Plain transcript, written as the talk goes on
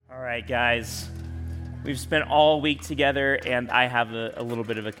right, guys. We've spent all week together, and I have a little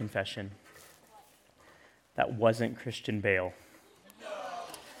bit of a confession. That wasn't Christian Bale.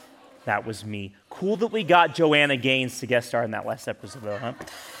 That was me. Cool that we got Joanna Gaines to guest star in that last episode, though,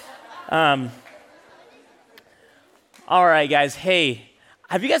 huh? All right, guys. Hey,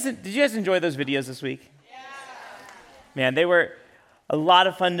 did you guys enjoy those videos this week? Yeah. Man, they were a lot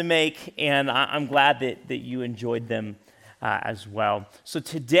of fun to make, and I'm glad that you enjoyed them as well. So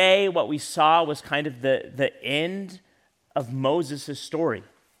today, what we saw was kind of the end of Moses' story.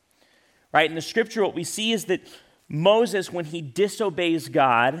 Right? In the scripture, what we see is that Moses, when he disobeys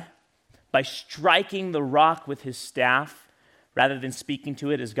God by striking the rock with his staff, rather than speaking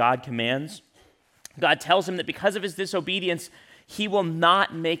to it as God commands, God tells him that because of his disobedience, he will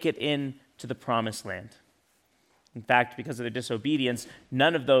not make it into the promised land. In fact, because of their disobedience,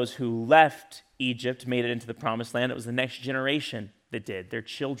 none of those who left Egypt made it into the promised land. It was the next generation that did, their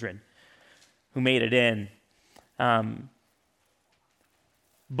children, who made it in.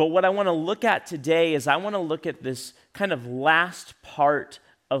 But what I want to look at today is I want to look at this kind of last part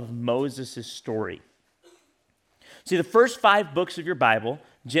of Moses' story. See, the first 5 books of your Bible,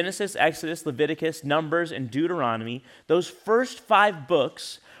 Genesis, Exodus, Leviticus, Numbers, and Deuteronomy, those first 5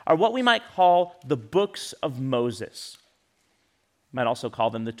 books are what we might call the books of Moses. You might also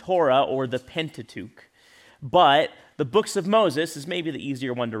call them the Torah or the Pentateuch. But the books of Moses is maybe the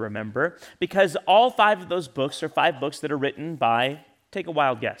easier one to remember because all 5 of those books are 5 books that are written by, take a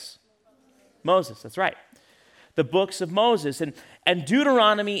wild guess, Moses, that's right. The books of Moses. And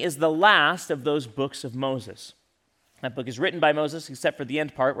Deuteronomy is the last of those books of Moses. That book is written by Moses, except for the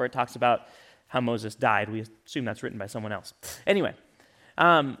end part where it talks about how Moses died. We assume that's written by someone else. Anyway,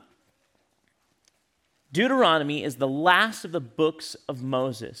 Deuteronomy is the last of the books of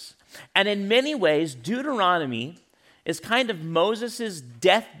Moses. And in many ways, Deuteronomy is kind of Moses'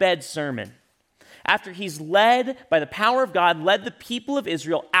 deathbed sermon. After he's led, by the power of God, led the people of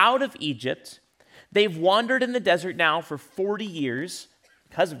Israel out of Egypt, they've wandered in the desert now for 40 years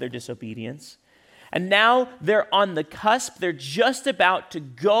because of their disobedience. And now they're on the cusp. They're just about to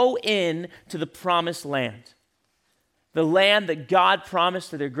go in to the promised land. The land that God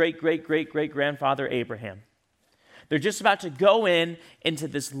promised to their great-great-great-great-grandfather Abraham. They're just about to go into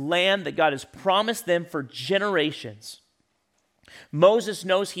this land that God has promised them for generations. Moses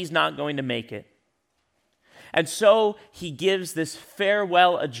knows he's not going to make it. And so he gives this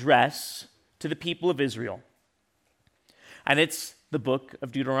farewell address to the people of Israel. And it's the book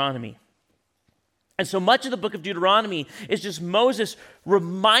of Deuteronomy. And so much of the book of Deuteronomy is just Moses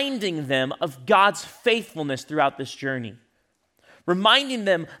reminding them of God's faithfulness throughout this journey. Reminding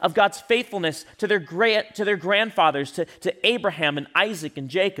them of God's faithfulness to their grandfathers, to Abraham and Isaac and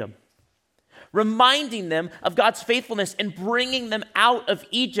Jacob. Reminding them of God's faithfulness in bringing them out of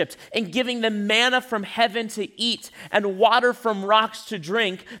Egypt and giving them manna from heaven to eat and water from rocks to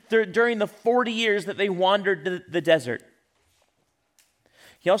drink during the 40 years that they wandered the desert.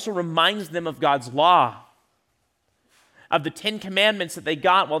 He also reminds them of God's law, of the 10 commandments that they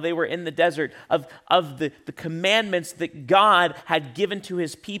got while they were in the desert, of the commandments that God had given to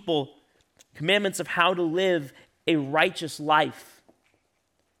his people, commandments of how to live a righteous life.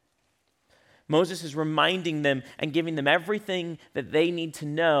 Moses is reminding them and giving them everything that they need to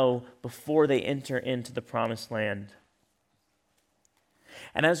know before they enter into the promised land.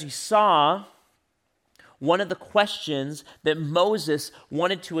 And as you saw, one of the questions that Moses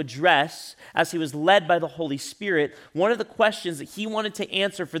wanted to address as he was led by the Holy Spirit, one of the questions that he wanted to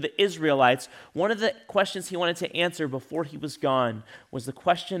answer for the Israelites, one of the questions he wanted to answer before he was gone was the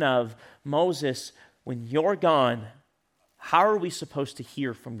question of, Moses, when you're gone, how are we supposed to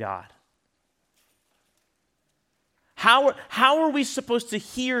hear from God? How are we supposed to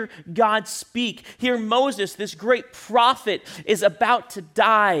hear God speak? Here Moses, this great prophet, is about to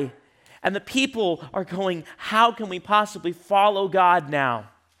die. And the people are going, how can we possibly follow God now?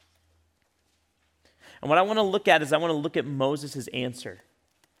 And what I want to look at is I want to look at Moses' answer.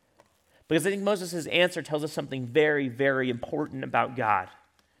 Because I think Moses' answer tells us something very, very important about God.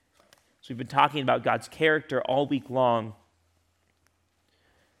 So we've been talking about God's character all week long.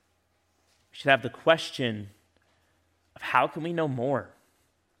 We should have the question of how can we know more?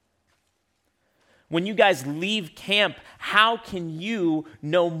 When you guys leave camp, how can you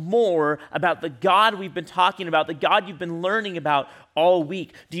know more about the God we've been talking about, the God you've been learning about all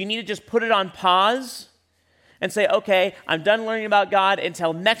week? Do you need to just put it on pause and say, okay, I'm done learning about God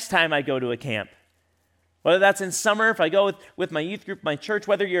until next time I go to a camp? Whether that's in summer, if I go with my youth group, my church,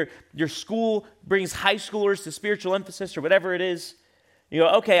 whether your school brings high schoolers to spiritual emphasis or whatever it is, you go,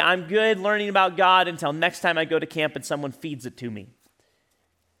 okay, I'm good learning about God until next time I go to camp and someone feeds it to me.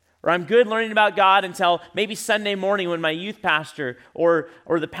 Or I'm good learning about God until maybe Sunday morning when my youth pastor or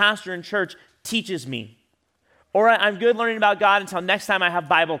the pastor in church teaches me. Or I'm good learning about God until next time I have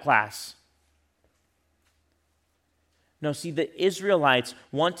Bible class. No, see, the Israelites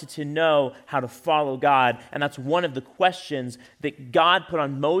wanted to know how to follow God, and that's one of the questions that God put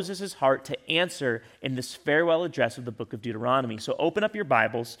on Moses' heart to answer in this farewell address of the book of Deuteronomy. So open up your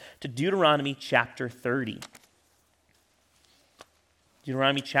Bibles to Deuteronomy chapter 30.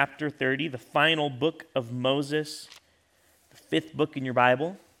 Deuteronomy chapter 30, the final book of Moses, the fifth book in your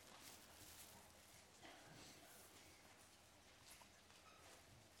Bible.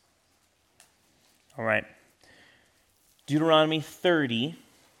 All right. Deuteronomy 30,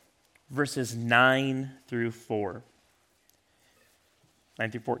 verses 9 through 4.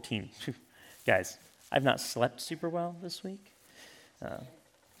 9 through 14. Guys, I've not slept super well this week.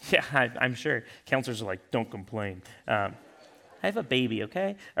 I'm sure. Counselors are like, don't complain. I have a baby,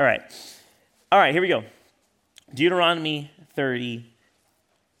 okay? All right, here we go. Deuteronomy 30,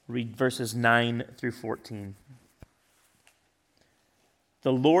 read verses 9 through 14.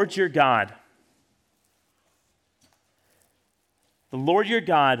 The Lord your God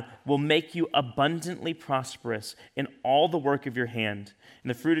will make you abundantly prosperous in all the work of your hand, in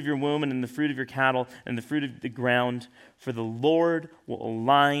the fruit of your womb and in the fruit of your cattle and the fruit of the ground. For the Lord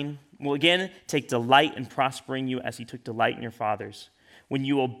will again take delight in prospering you as he took delight in your fathers. When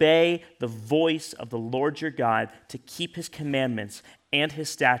you obey the voice of the Lord your God to keep his commandments and his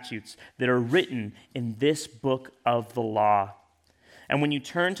statutes that are written in this book of the law. And when you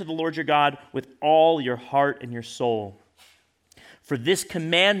turn to the Lord your God with all your heart and your soul. For this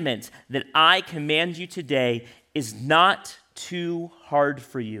commandment that I command you today is not too hard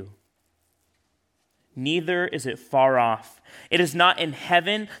for you. Neither is it far off. It is not in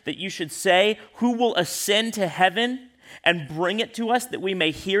heaven that you should say, who will ascend to heaven and bring it to us that we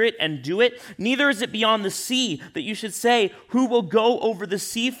may hear it and do it? Neither is it beyond the sea that you should say, who will go over the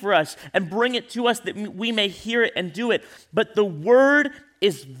sea for us and bring it to us that we may hear it and do it? But the word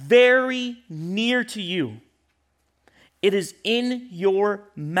is very near to you. It is in your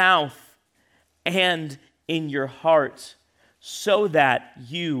mouth and in your heart so that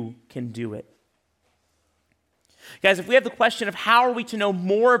you can do it. Guys, if we have the question of how are we to know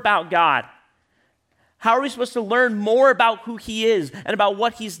more about God, how are we supposed to learn more about who he is and about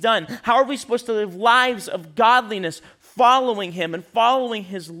what he's done? How are we supposed to live lives of godliness, following him and following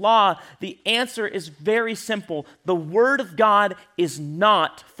his law? The answer is very simple. The word of God is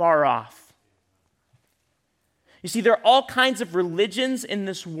not far off. You see, there are all kinds of religions in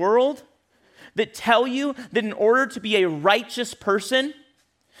this world that tell you that in order to be a righteous person,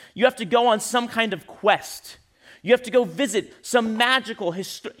 you have to go on some kind of quest. You have to go visit some magical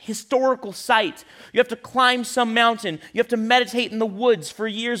historical site. You have to climb some mountain. You have to meditate in the woods for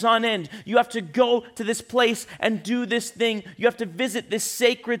years on end. You have to go to this place and do this thing. You have to visit this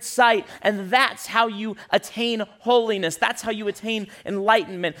sacred site. And that's how you attain holiness. That's how you attain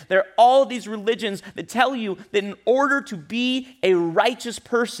enlightenment. There are all these religions that tell you that in order to be a righteous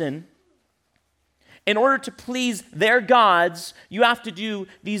person, in order to please their gods, you have to do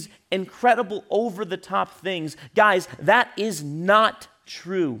these incredible over-the-top things. Guys, that is not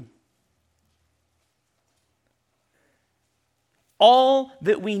true. All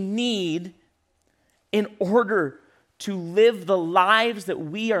that we need in order to live the lives that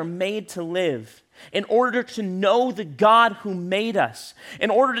we are made to live, in order to know the God who made us,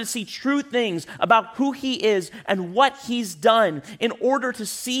 in order to see true things about who he is and what he's done, in order to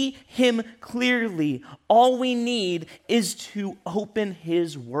see him clearly, all we need is to open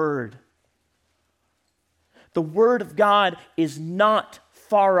his word. The word of God is not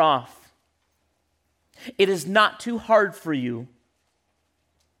far off. It is not too hard for you.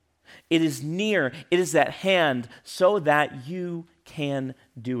 It is near, it is at hand, so that you can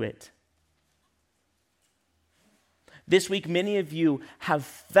do it. This week, many of you have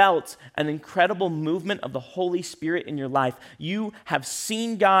felt an incredible movement of the Holy Spirit in your life. You have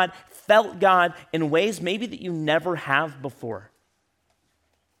seen God, felt God in ways maybe that you never have before.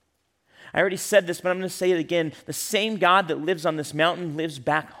 I already said this, but I'm going to say it again. The same God that lives on this mountain lives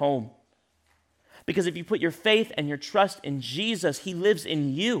back home. Because if you put your faith and your trust in Jesus, he lives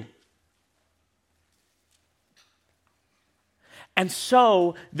in you. And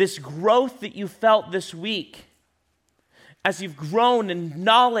so, this growth that you felt this week, as you've grown in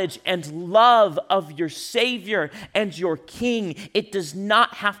knowledge and love of your Savior and your King, it does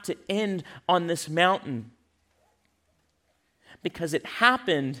not have to end on this mountain. Because it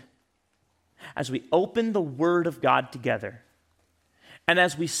happened as we opened the Word of God together, and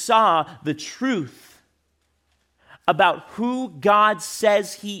as we saw the truth about who God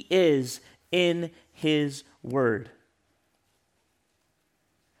says he is in his word.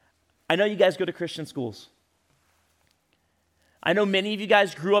 I know you guys go to Christian schools. I know many of you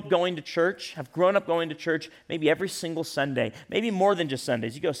guys grew up going to church, have grown up going to church maybe every single Sunday, maybe more than just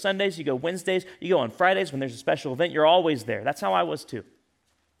Sundays. You go Sundays, you go Wednesdays, you go on Fridays when there's a special event. You're always there. That's how I was too.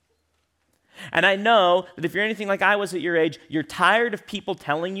 And I know that if you're anything like I was at your age, you're tired of people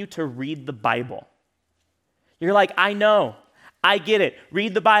telling you to read the Bible. You're like, I know, I get it.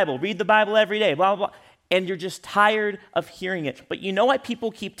 Read the Bible every day, blah, blah, blah. And you're just tired of hearing it. But you know why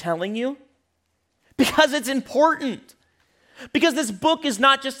people keep telling you? Because it's important. Because this book is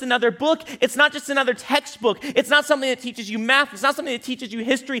not just another book. It's not just another textbook. It's not something that teaches you math. It's not something that teaches you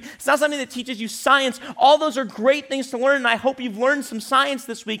history. It's not something that teaches you science. All those are great things to learn, and I hope you've learned some science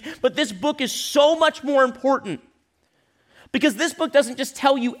this week. But this book is so much more important. Because this book doesn't just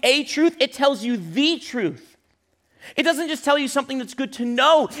tell you a truth, it tells you the truth. It doesn't just tell you something that's good to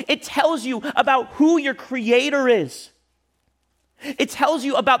know. It tells you about who your Creator is. It tells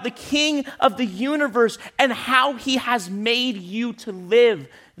you about the King of the universe and how he has made you to live.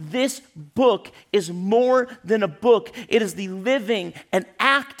 This book is more than a book. It is the living and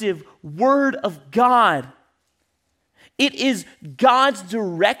active Word of God. It is God's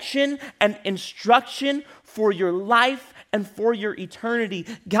direction and instruction for your life and for your eternity.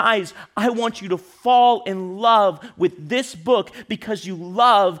 Guys, I want you to fall in love with this book because you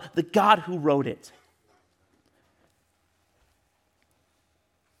love the God who wrote it.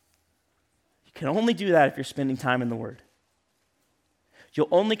 You can only do that if you're spending time in the Word. You'll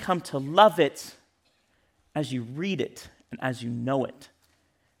only come to love it as you read it and as you know it.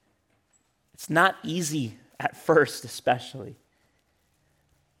 It's not easy at first, especially,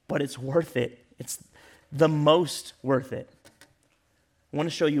 but it's worth it. It's the most worth it. I want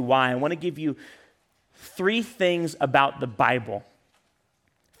to show you why. I want to give you 3 things about the Bible,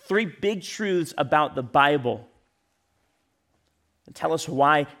 3 big truths about the Bible. And tell us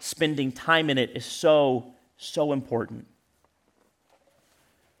why spending time in it is so important.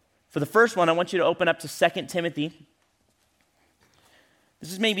 For the first one, I want you to open up to 2 Timothy.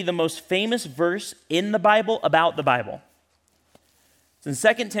 This is maybe the most famous verse in the Bible about the Bible. It's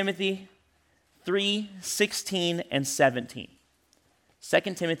in 2 Timothy 3:16 and 17.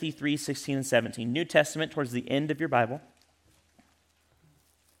 2 Timothy 3:16 and 17. New Testament towards the end of your Bible.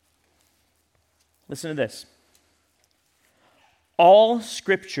 Listen to this. All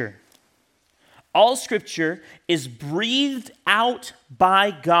Scripture is breathed out by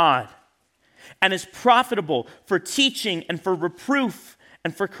God and is profitable for teaching and for reproof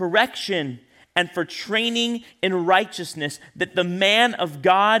and for correction and for training in righteousness, that the man of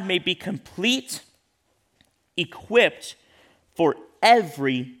God may be complete, equipped for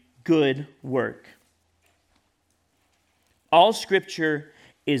every good work. All Scripture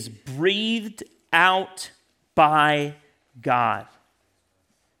is breathed out by God.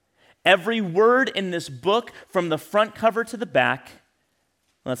 Every word in this book, from the front cover to the back,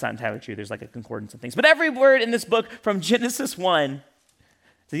 well, that's not entirely true. There's like a concordance of things. But every word in this book, from Genesis 1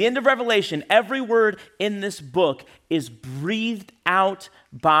 to the end of Revelation, every word in this book is breathed out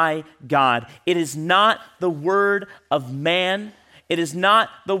by God. It is not the word of man. It is not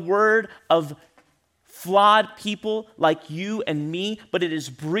the word of flawed people like you and me, but it is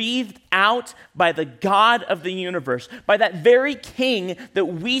breathed out by the God of the universe, by that very King that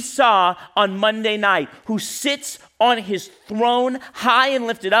we saw on Monday night, who sits on his throne high and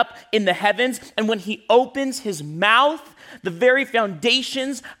lifted up in the heavens, and when he opens his mouth, the very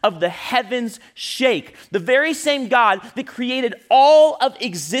foundations of the heavens shake. The very same God that created all of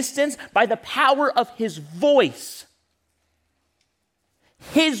existence by the power of his voice.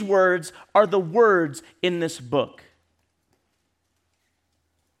 His words are the words in this book.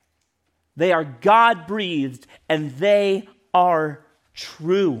 They are God-breathed, and they are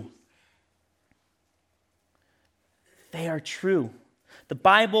true. They are true. The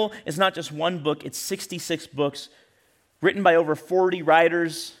Bible is not just one book, it's 66 books written by over 40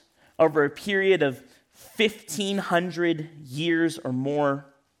 writers over a period of 1,500 years or more.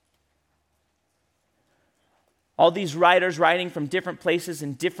 All these writers writing from different places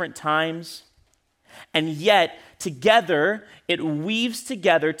in different times. And yet, together, it weaves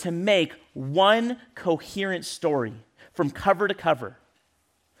together to make one coherent story from cover to cover.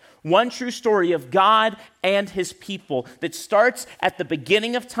 One true story of God and his people that starts at the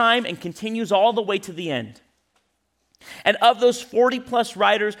beginning of time and continues all the way to the end. And of those 40 plus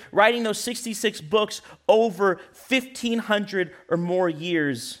writers writing those 66 books over 1,500 or more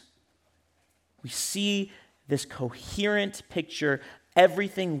years, we see this coherent picture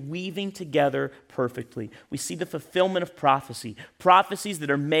everything weaving together perfectly. We see the fulfillment of prophecy, prophecies that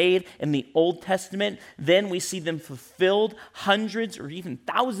are made in the Old Testament. Then we see them fulfilled hundreds or even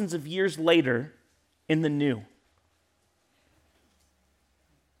thousands of years later in the New.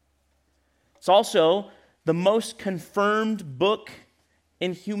 It's also the most confirmed book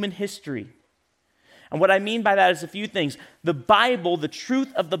in human history. And what I mean by that is a few things. The Bible, the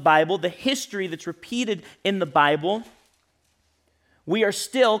truth of the Bible, the history that's repeated in the Bible, we are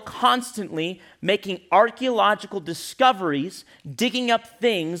still constantly making archaeological discoveries, digging up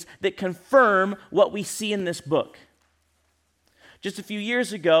things that confirm what we see in this book. Just a few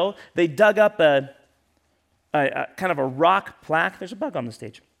years ago, they dug up a kind of a rock plaque. There's a bug on the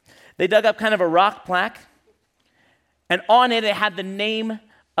stage. They dug up kind of a rock plaque, and on it had the name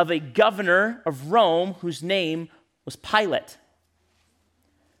of a governor of Rome whose name was Pilate.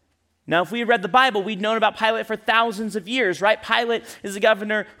 Now, if we had read the Bible, we'd known about Pilate for thousands of years, right? Pilate is the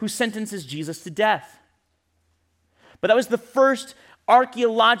governor who sentences Jesus to death. But that was the first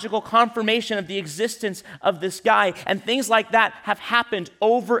archaeological confirmation of the existence of this guy, and things like that have happened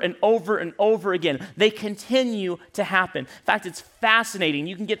over and over and over again. They continue to happen. In fact, it's fascinating.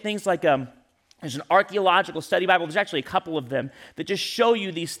 You can get things like there's an archaeological study Bible. There's actually a couple of them that just show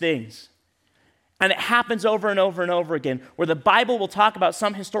you these things. And it happens over and over and over again, where the Bible will talk about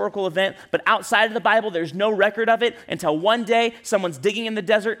some historical event, but outside of the Bible, there's no record of it until one day someone's digging in the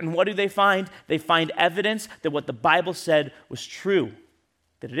desert, and what do they find? They find evidence that what the Bible said was true,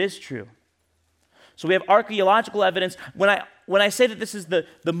 that it is true. So we have archaeological evidence. When I say that this is the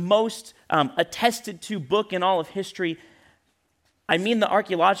most attested to book in all of history, I mean the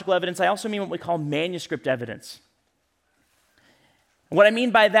archaeological evidence. I also mean what we call manuscript evidence. What I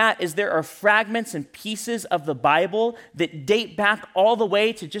mean by that is there are fragments and pieces of the Bible that date back all the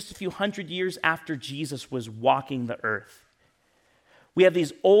way to just a few hundred years after Jesus was walking the earth. We have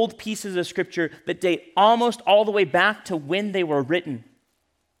these old pieces of Scripture that date almost all the way back to when they were written.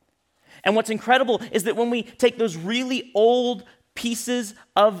 And what's incredible is that when we take those really old pieces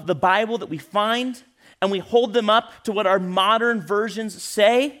of the Bible that we find and we hold them up to what our modern versions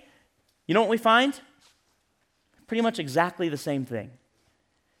say, you know what we find? Pretty much exactly the same thing.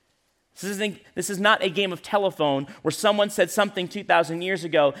 This is not a game of telephone where someone said something 2,000 years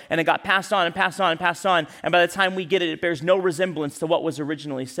ago and it got passed on and passed on and passed on, and by the time we get it, it bears no resemblance to what was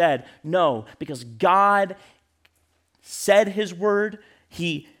originally said. No, because God said His word,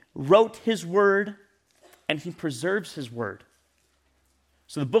 He wrote His word, and He preserves His word.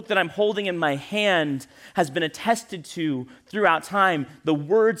 So the book that I'm holding in my hand has been attested to throughout time. The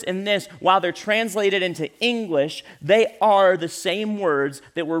words in this, while they're translated into English, they are the same words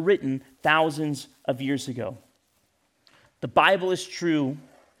that were written thousands of years ago. The Bible is true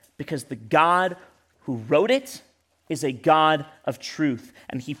because the God who wrote it is a God of truth,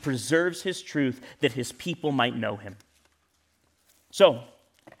 and He preserves His truth that His people might know Him. So,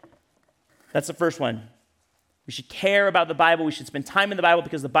 that's the first one. We should care about the Bible. We should spend time in the Bible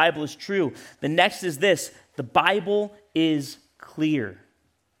because the Bible is true. The next is this: the Bible is clear.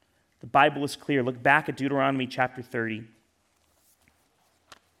 The Bible is clear. Look back at Deuteronomy chapter 30.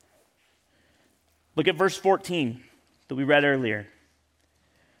 Look at verse 14 that we read earlier.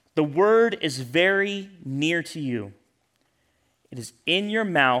 The word is very near to you. It is in your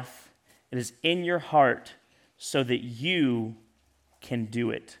mouth. It is in your heart, so that you can do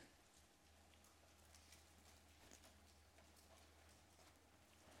it.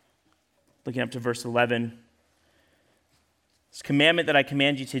 Looking up to verse 11. This commandment that I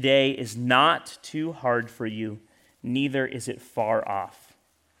command you today is not too hard for you, neither is it far off.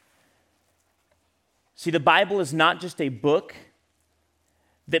 See, the Bible is not just a book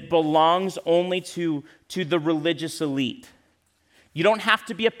that belongs only to the religious elite. You don't have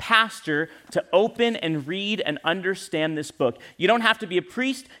to be a pastor to open and read and understand this book. You don't have to be a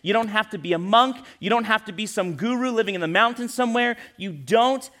priest. You don't have to be a monk. You don't have to be some guru living in the mountains somewhere. You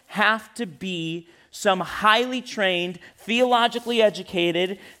don't have to be some highly trained, theologically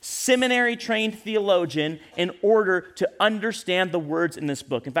educated, seminary-trained theologian in order to understand the words in this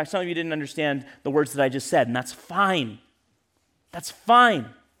book. In fact, some of you didn't understand the words that I just said, and that's fine. That's fine.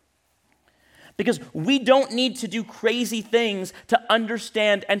 Because we don't need to do crazy things to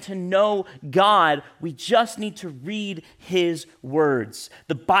understand and to know God. We just need to read His words.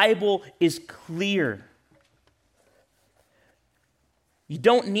 The Bible is clear. You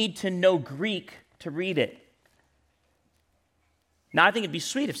don't need to know Greek to read it. Now, I think it'd be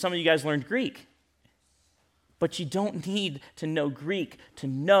sweet if some of you guys learned Greek. But you don't need to know Greek to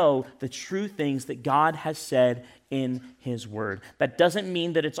know the true things that God has said in His Word. That doesn't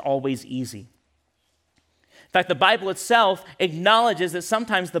mean that it's always easy. In fact, the Bible itself acknowledges that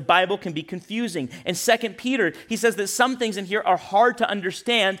sometimes the Bible can be confusing. In 2 Peter, he says that some things in here are hard to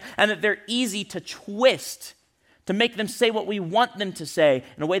understand and that they're easy to twist, to make them say what we want them to say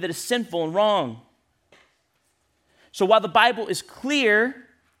in a way that is sinful and wrong. So while the Bible is clear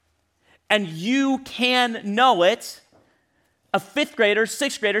and you can know it, a 5th grader,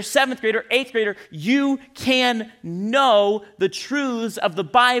 6th grader, 7th grader, 8th grader, you can know the truths of the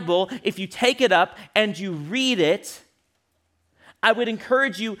Bible if you take it up and you read it. I would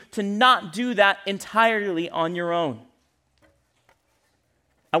encourage you to not do that entirely on your own.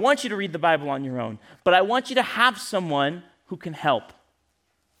 I want you to read the Bible on your own, but I want you to have someone who can help.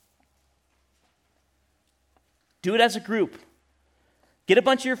 Do it as a group. Get a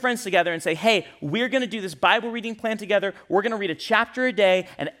bunch of your friends together and say, hey, we're going to do this Bible reading plan together. We're going to read a chapter a day,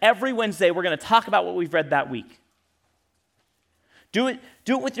 and every Wednesday we're going to talk about what we've read that week. Do it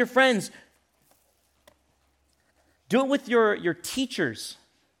with your friends. Do it with your teachers.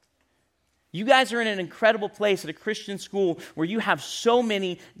 You guys are in an incredible place at a Christian school where you have so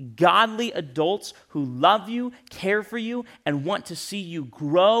many godly adults who love you, care for you, and want to see you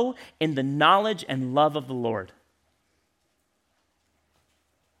grow in the knowledge and love of the Lord.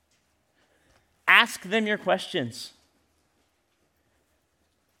 Ask them your questions.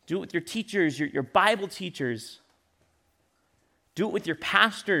 Do it with your teachers, your Bible teachers. Do it with your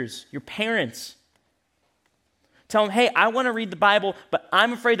pastors, your parents. Tell them, hey, I want to read the Bible, but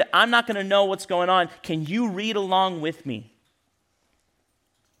I'm afraid that I'm not going to know what's going on. Can you read along with me?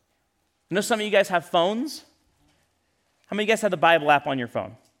 I know some of you guys have phones. How many of you guys have the Bible app on your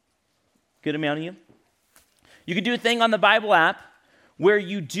phone? Good amount of you. You can do a thing on the Bible app where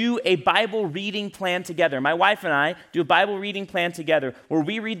you do a Bible reading plan together. My wife and I do a Bible reading plan together where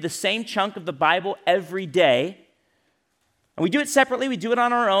we read the same chunk of the Bible every day. And we do it separately, we do it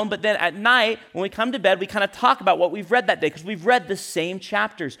on our own, but then at night, when we come to bed, we kind of talk about what we've read that day because we've read the same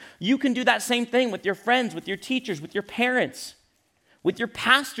chapters. You can do that same thing with your friends, with your teachers, with your parents, with your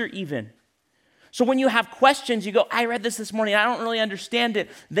pastor even. So when you have questions, you go, I read this morning, I don't really understand it.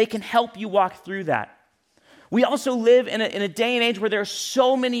 They can help you walk through that. We also live in a day and age where there are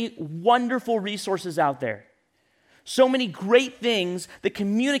so many wonderful resources out there. So many great things that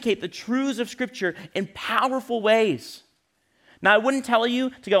communicate the truths of Scripture in powerful ways. Now, I wouldn't tell you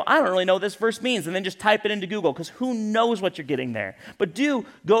to go, I don't really know what this verse means, and then just type it into Google, because who knows what you're getting there. But do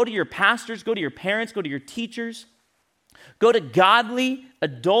go to your pastors, go to your parents, go to your teachers, go to godly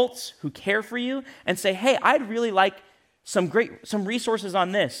adults who care for you, and say, hey, I'd really like some resources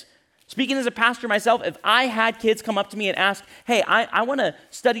on this. Speaking as a pastor myself, if I had kids come up to me and ask, hey, I want to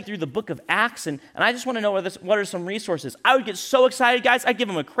study through the book of Acts, and I just want to know what are some resources, I would get so excited, guys, I'd give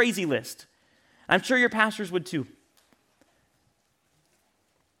them a crazy list. I'm sure your pastors would too.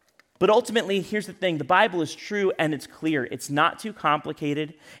 But ultimately, here's the thing. The Bible is true and it's clear. It's not too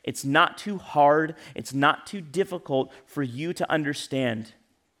complicated. It's not too hard. It's not too difficult for you to understand.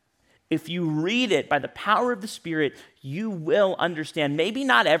 If you read it by the power of the Spirit, you will understand. Maybe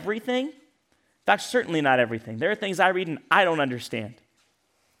not everything. In fact, certainly not everything. There are things I read and I don't understand.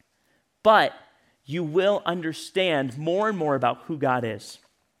 But you will understand more and more about who God is.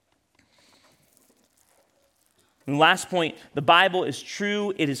 And last point, the Bible is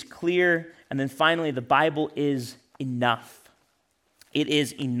true, it is clear, and then finally, the Bible is enough. It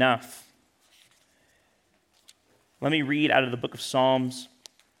is enough. Let me read out of the book of Psalms.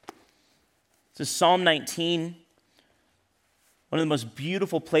 This is Psalm 19, one of the most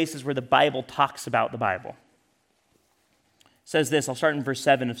beautiful places where the Bible talks about the Bible. It says this, I'll start in verse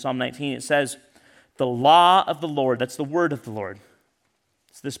 7 of Psalm 19. It says, the law of the Lord, that's the word of the Lord.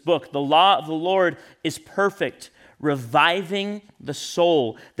 It's this book. The law of the Lord is perfect, reviving the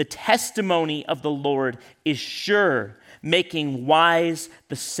soul. The testimony of the Lord is sure, making wise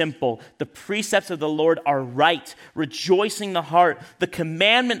the simple. The precepts of the Lord are right, rejoicing the heart. The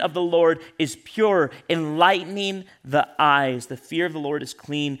commandment of the Lord is pure, enlightening the eyes. The fear of the Lord is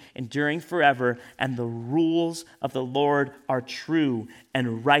clean, enduring forever, and the rules of the Lord are true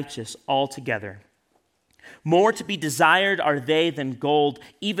and righteous altogether. More to be desired are they than gold,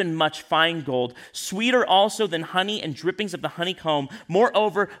 even much fine gold, sweeter also than honey and drippings of the honeycomb.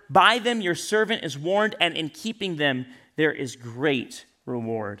 Moreover, by them your servant is warned, and in keeping them there is great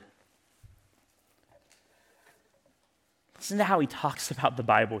reward. Listen to how he talks about the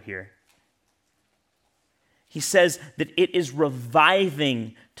Bible here. He says that it is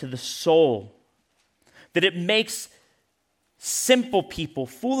reviving to the soul, that it makes simple people,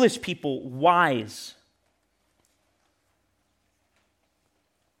 foolish people, wise.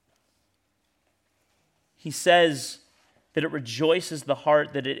 He says that it rejoices the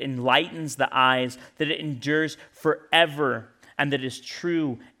heart, that it enlightens the eyes, that it endures forever, and that it is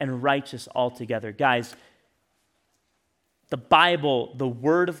true and righteous altogether. Guys, the Bible, the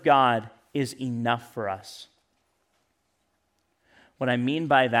Word of God, is enough for us. What I mean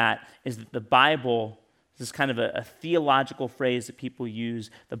by that is that the Bible, this is kind of a theological phrase that people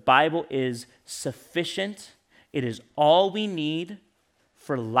use, the Bible is sufficient. It is all we need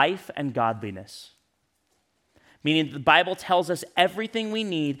for life and godliness. Meaning the Bible tells us everything we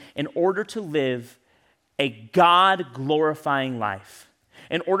need in order to live a God-glorifying life.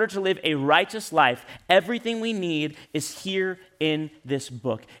 In order to live a righteous life, everything we need is here in this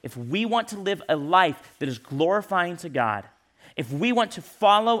book. If we want to live a life that is glorifying to God, if we want to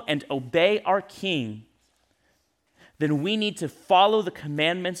follow and obey our King, then we need to follow the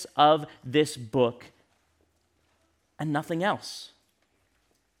commandments of this book and nothing else.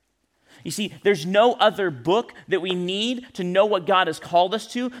 You see, there's no other book that we need to know what God has called us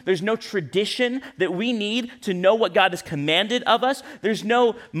to. There's no tradition that we need to know what God has commanded of us. There's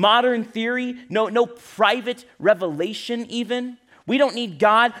no modern theory, no private revelation even. We don't need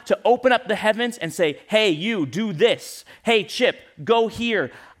God to open up the heavens and say, hey, you, do this. Hey, Chip, go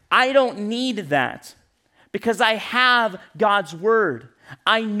here. I don't need that because I have God's word.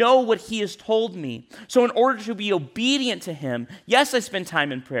 I know what he has told me. So in order to be obedient to him, yes, I spend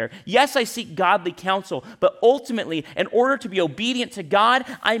time in prayer. Yes, I seek godly counsel. But ultimately, in order to be obedient to God,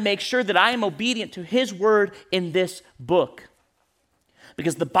 I make sure that I am obedient to his word in this book.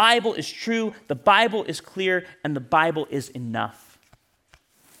 Because the Bible is true, the Bible is clear, and the Bible is enough.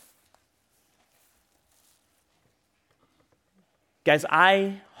 Guys,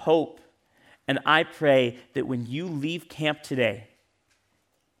 I hope and I pray that when you leave camp today,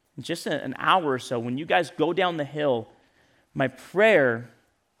 in just an hour or so, when you guys go down the hill, my prayer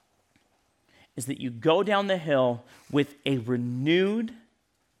is that you go down the hill with a renewed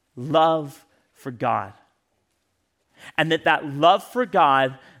love for God. And that love for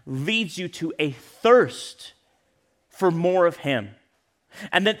God leads you to a thirst for more of him.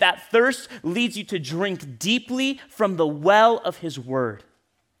 And that thirst leads you to drink deeply from the well of his word.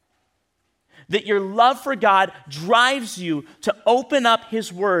 That your love for God drives you to open up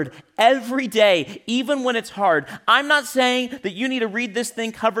his word every day, even when it's hard. I'm not saying that you need to read this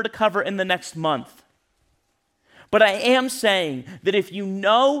thing cover to cover in the next month. But I am saying that if you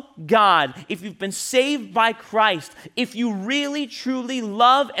know God, if you've been saved by Christ, if you really, truly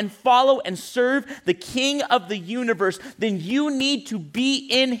love and follow and serve the King of the universe, then you need to be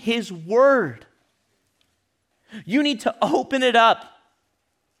in his word. You need to open it up.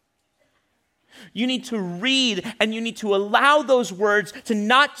 You need to read and you need to allow those words to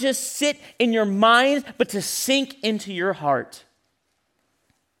not just sit in your mind, but to sink into your heart.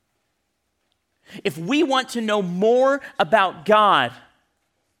 If we want to know more about God,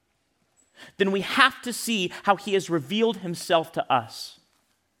 then we have to see how he has revealed himself to us.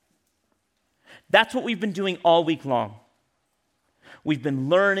 That's what we've been doing all week long. We've been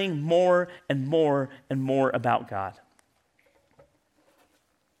learning more and more and more about God.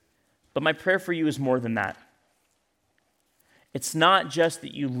 But my prayer for you is more than that. It's not just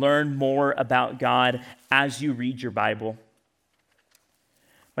that you learn more about God as you read your Bible.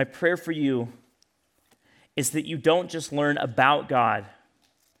 My prayer for you is that you don't just learn about God.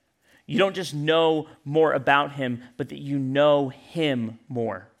 You don't just know more about him, but that you know him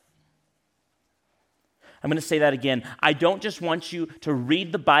more. I'm going to say that again. I don't just want you to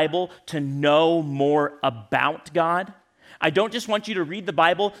read the Bible to know more about God. I don't just want you to read the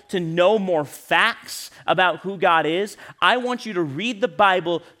Bible to know more facts about who God is. I want you to read the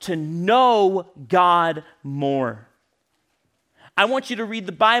Bible to know God more. I want you to read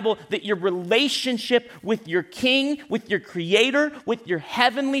the Bible that your relationship with your King, with your Creator, with your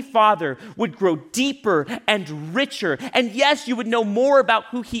Heavenly Father would grow deeper and richer. And yes, you would know more about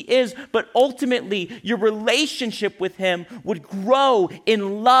who he is, but ultimately your relationship with him would grow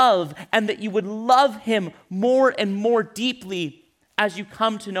in love and that you would love him more and more deeply as you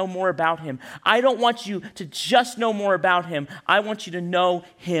come to know more about him. I don't want you to just know more about him. I want you to know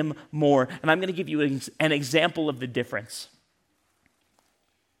him more. And I'm going to give you an example of the difference.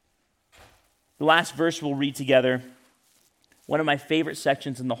 The last verse we'll read together, one of my favorite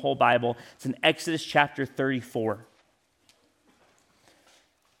sections in the whole Bible, it's in Exodus chapter 34.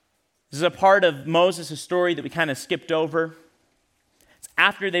 This is a part of Moses' story that we kind of skipped over. It's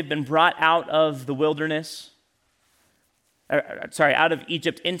after they've been brought out of the wilderness, out of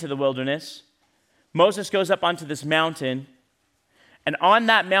Egypt into the wilderness. Moses goes up onto this mountain, and on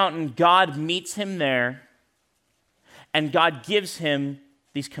that mountain, God meets him there, and God gives him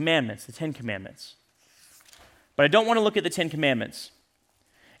these commandments, the 10 Commandments. But I don't want to look at the Ten Commandments.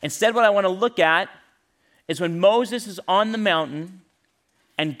 Instead, what I want to look at is when Moses is on the mountain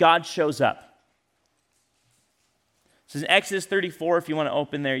and God shows up. This is in Exodus 34. If you want to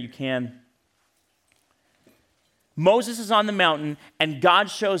open there, you can. Moses is on the mountain and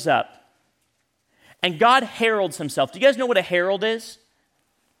God shows up. And God heralds himself. Do you guys know what a herald is?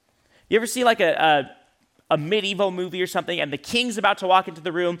 You ever see like a medieval movie or something, and the king's about to walk into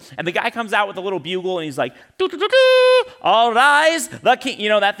the room, and the guy comes out with a little bugle, and he's like, doo, doo, doo, doo, all rise, the king. You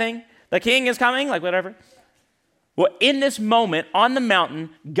know that thing? The king is coming, like whatever. Well, in this moment, on the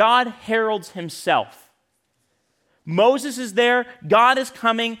mountain, God heralds himself. Moses is there, God is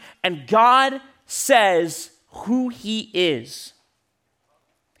coming, and God says who he is.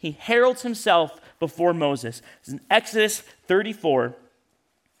 He heralds himself before Moses. It's in Exodus 34,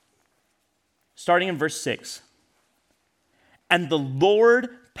 starting in verse 6. And the Lord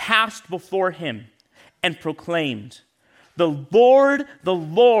passed before him and proclaimed, the Lord,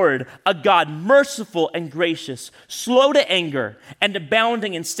 a God merciful and gracious, slow to anger, and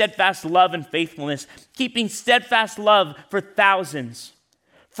abounding in steadfast love and faithfulness, keeping steadfast love for thousands,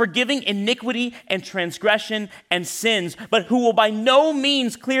 forgiving iniquity and transgression and sins, but who will by no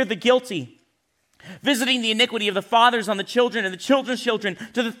means clear the guilty, visiting the iniquity of the fathers on the children and the children's children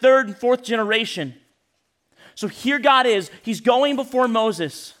to the third and fourth generation. So here God is. He's going before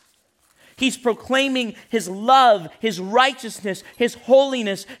Moses. He's proclaiming his love, his righteousness, his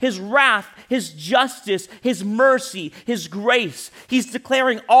holiness, his wrath, his justice, his mercy, his grace. He's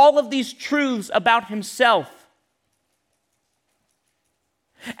declaring all of these truths about himself.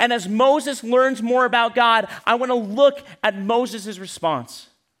 And as Moses learns more about God, I want to look at Moses' response.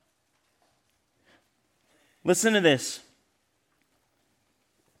 Listen to this.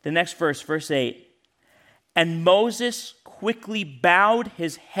 The next verse, verse 8. And Moses quickly bowed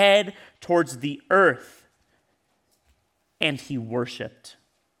his head towards the earth, and he worshiped.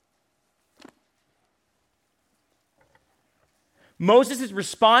 Moses'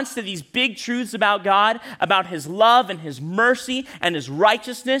 response to these big truths about God, about his love and his mercy and his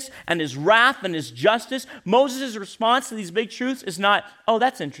righteousness and his wrath and his justice, Moses' response to these big truths is not, oh,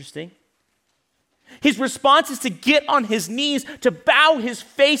 that's interesting. His response is to get on his knees, to bow his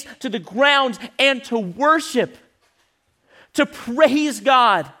face to the ground and to worship, to praise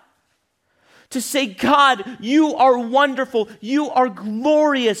God, to say, God, you are wonderful, you are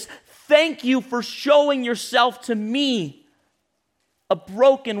glorious. Thank you for showing yourself to me, a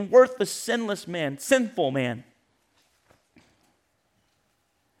broken, worthless, sinful man.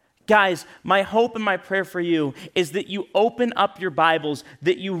 Guys, my hope and my prayer for you is that you open up your Bibles,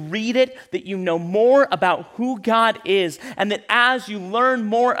 that you read it, that you know more about who God is, and that as you learn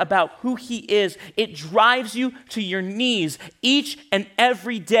more about who he is, it drives you to your knees each and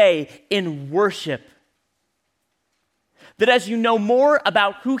every day in worship. That as you know more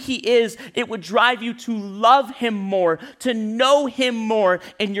about who he is, it would drive you to love him more, to know him more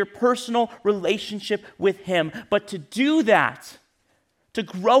in your personal relationship with him. But to do that, to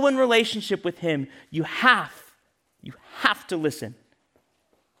grow in relationship with him, you have to listen.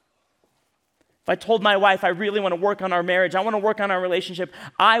 If I told my wife, I really want to work on our marriage, I want to work on our relationship,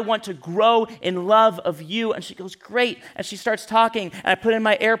 I want to grow in love of you, and she goes, great, and she starts talking, and I put in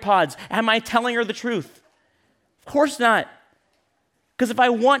my AirPods, am I telling her the truth? Of course not. Because if I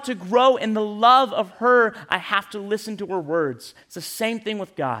want to grow in the love of her, I have to listen to her words. It's the same thing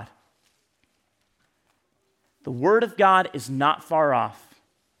with God. The Word of God is not far off.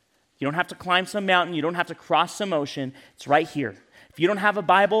 You don't have to climb some mountain. You don't have to cross some ocean. It's right here. If you don't have a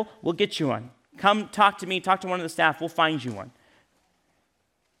Bible, we'll get you one. Come talk to me, talk to one of the staff. We'll find you one.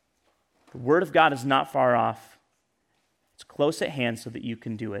 The Word of God is not far off. It's close at hand so that you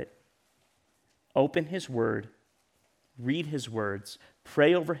can do it. Open his Word, read his words,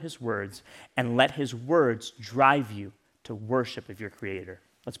 pray over his words, and let his words drive you to worship of your Creator.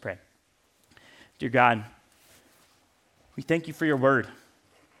 Let's pray. Dear God, we thank you for your word.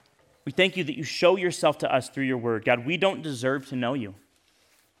 We thank you that you show yourself to us through your word. God, we don't deserve to know you.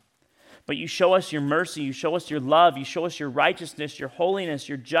 But you show us your mercy, you show us your love, you show us your righteousness, your holiness,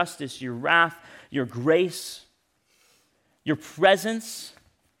 your justice, your wrath, your grace, your presence,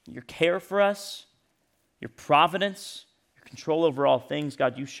 your care for us, your providence, your control over all things.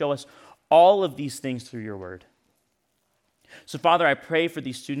 God, you show us all of these things through your word. So, Father, I pray for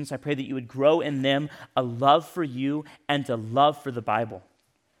these students. I pray that you would grow in them a love for you and a love for the Bible,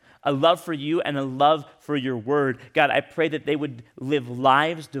 a love for you and a love for your word. God, I pray that they would live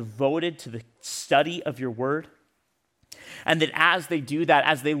lives devoted to the study of your word, and that as they do that,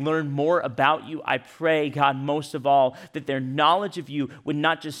 as they learn more about you, I pray, God, most of all, that their knowledge of you would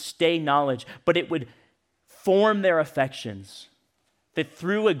not just stay knowledge, but it would form their affections, that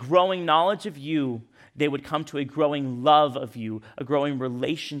through a growing knowledge of you, they would come to a growing love of you, a growing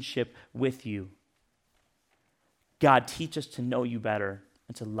relationship with you. God, teach us to know you better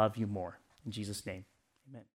and to love you more. In Jesus' name, amen.